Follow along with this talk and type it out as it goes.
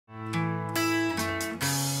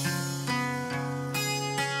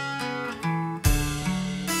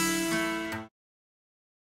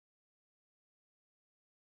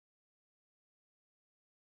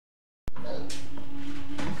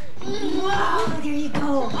Oh, there you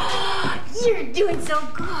go. You're doing so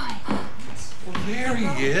good. Well, there he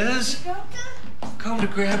is. Come to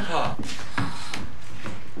Grandpa.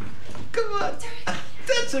 Come on.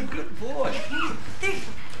 That's a good boy. You're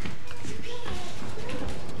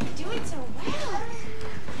doing so well.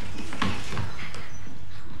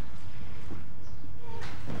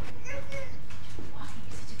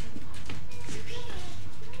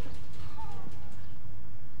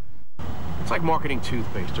 It's like marketing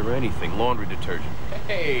toothpaste or anything, laundry detergent.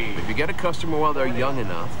 Hey! If you get a customer while they're young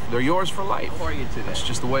enough, they're yours for life. How are you today? That's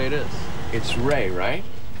just the way it is. It's Ray, right?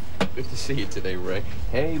 Good to see you today, Ray.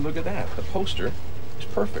 Hey, look at that. The poster is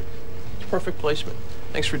perfect. It's perfect placement.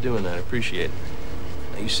 Thanks for doing that. I appreciate it.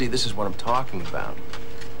 Now, you see, this is what I'm talking about.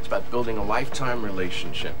 It's about building a lifetime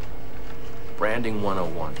relationship. Branding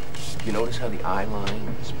 101. You notice how the eye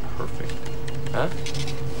line is perfect? Huh?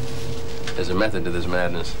 There's a method to this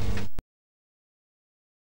madness.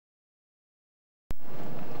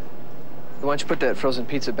 Why don't you put that frozen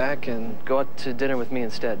pizza back and go out to dinner with me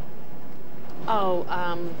instead? Oh,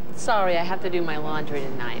 sorry, I have to do my laundry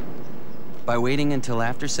tonight. By waiting until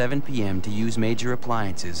after 7 p.m. to use major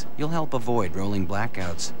appliances, you'll help avoid rolling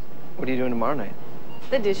blackouts. What are you doing tomorrow night?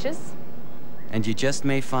 The dishes. And you just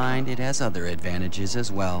may find it has other advantages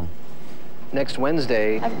as well. Next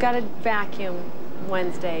Wednesday... I've got to vacuum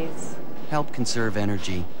Wednesdays. Help conserve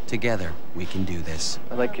energy. Together, we can do this.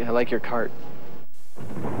 I like your cart.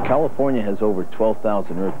 California has over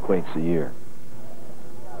 12,000 earthquakes a year.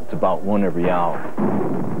 It's about one every hour.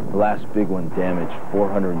 The last big one damaged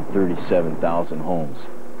 437,000 homes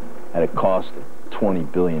at a cost of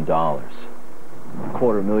 $20 billion.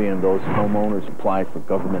 250,000 of those homeowners applied for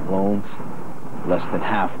government loans. Less than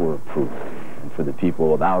half were approved. And for the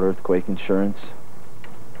people without earthquake insurance,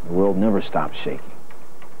 the world never stops shaking.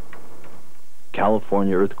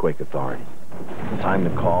 California Earthquake Authority. The time to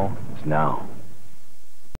call is now.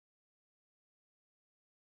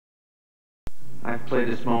 I've played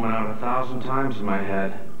this moment out 1,000 times in my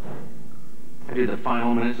head. I do the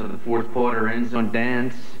final minutes of the fourth quarter end zone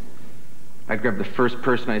dance. I'd grab the first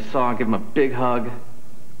person I saw, give him a big hug.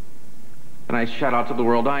 And I shout out to the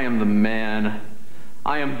world, I am the man.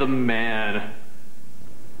 I am the man.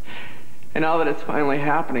 And now that it's finally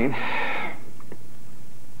happening,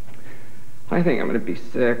 I think I'm gonna be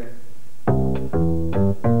sick.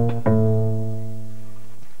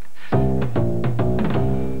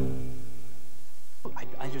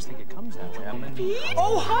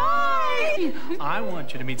 Oh, hi! I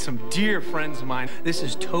want you to meet some dear friends of mine. This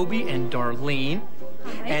is Toby and Darlene.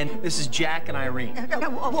 Hi. And this is Jack and Irene.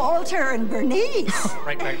 Walter and Bernice.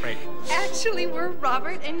 Right. Actually, we're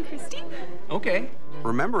Robert and Christy. Okay.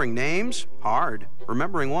 Remembering names? Hard.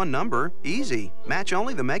 Remembering one number? Easy. Match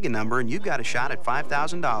only the mega number and you've got a shot at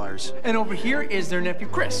 $5,000. And over here is their nephew,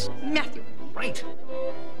 Chris. Matthew. Right.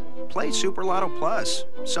 Play SuperLOTTO Plus.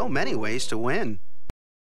 So many ways to win.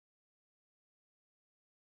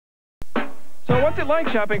 So what's it like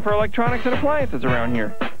shopping for electronics and appliances around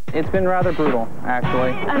here? It's been rather brutal,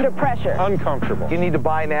 actually. Under pressure. Uncomfortable. You need to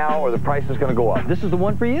buy now or the price is going to go up. This is the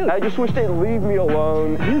one for you. I just wish they'd leave me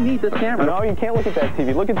alone. You need this camera. No, you can't look at that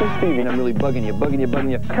TV. Look at this TV. I'm really bugging you.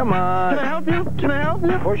 Come on. Can I help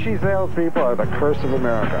you? Pushy salespeople are the curse of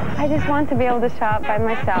America. I just want to be able to shop by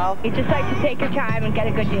myself. You just like to take your time and get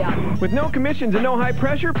a good deal. With no commissions and no high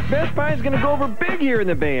pressure, Best Buy is going to go over big here in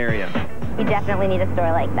the Bay Area. You definitely need a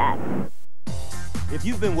store like that. If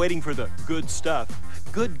you've been waiting for the good stuff,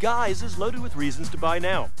 Good Guys is loaded with reasons to buy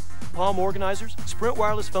now. Palm organizers, Sprint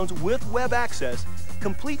wireless phones with web access,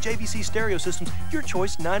 complete JVC stereo systems, your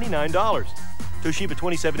choice $99. Toshiba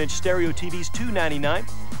 27-inch stereo TVs $299,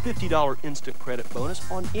 $50 instant credit bonus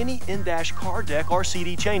on any in-dash car deck or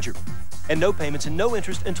CD changer. And no payments and no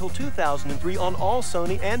interest until 2003 on all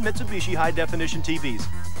Sony and Mitsubishi high-definition TVs.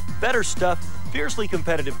 Better stuff, fiercely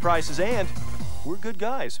competitive prices, and we're good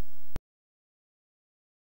guys.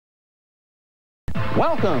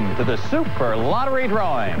 Welcome to the Super Lottery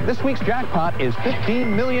Drawing. This week's jackpot is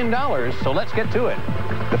 $15 million, so let's get to it.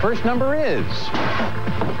 The first number is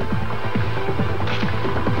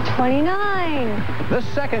 29. The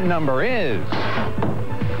second number is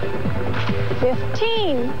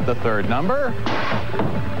 15. The third number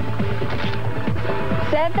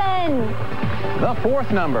 7. The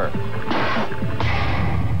fourth number.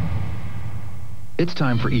 It's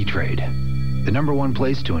time for eTrade, the #1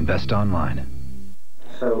 place to invest online.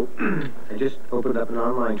 So, I just opened up an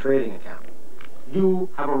online trading account. You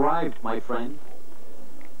have arrived, my friend.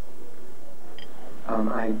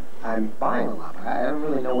 I'm buying a lot, but I don't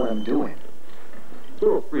really know what I'm doing.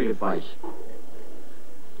 Little free advice.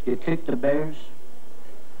 You kick the bears,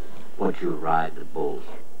 or you ride the bulls.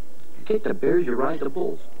 You kick the Bears, you ride the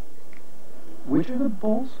Bulls. Which are the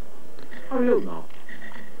Bulls? I don't know.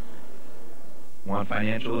 Want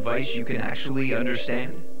financial advice you can actually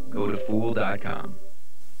understand? Go to Fool.com.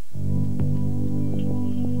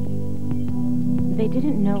 They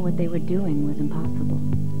didn't know what they were doing was impossible.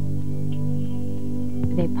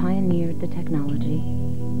 They pioneered the technology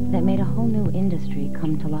that made a whole new industry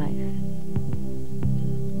come to life,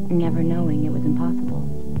 never knowing it was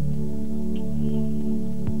impossible.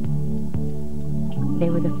 They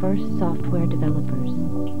were the first software developers.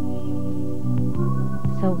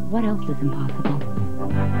 So what else is impossible?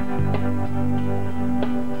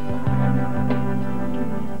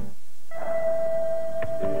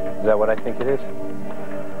 Is that what I think it is?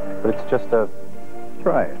 But it's just a...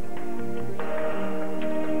 Try it.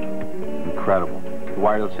 Incredible. The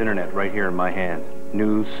wireless internet right here in my hand.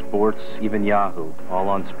 News, sports, even Yahoo, all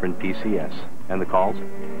on Sprint PCS. And the calls?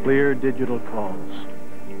 Clear digital calls.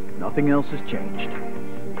 Nothing else has changed.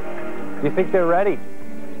 Do you think they're ready?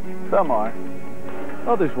 Some are.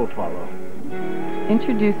 Others will follow.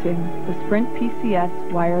 Introducing the Sprint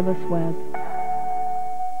PCS wireless web.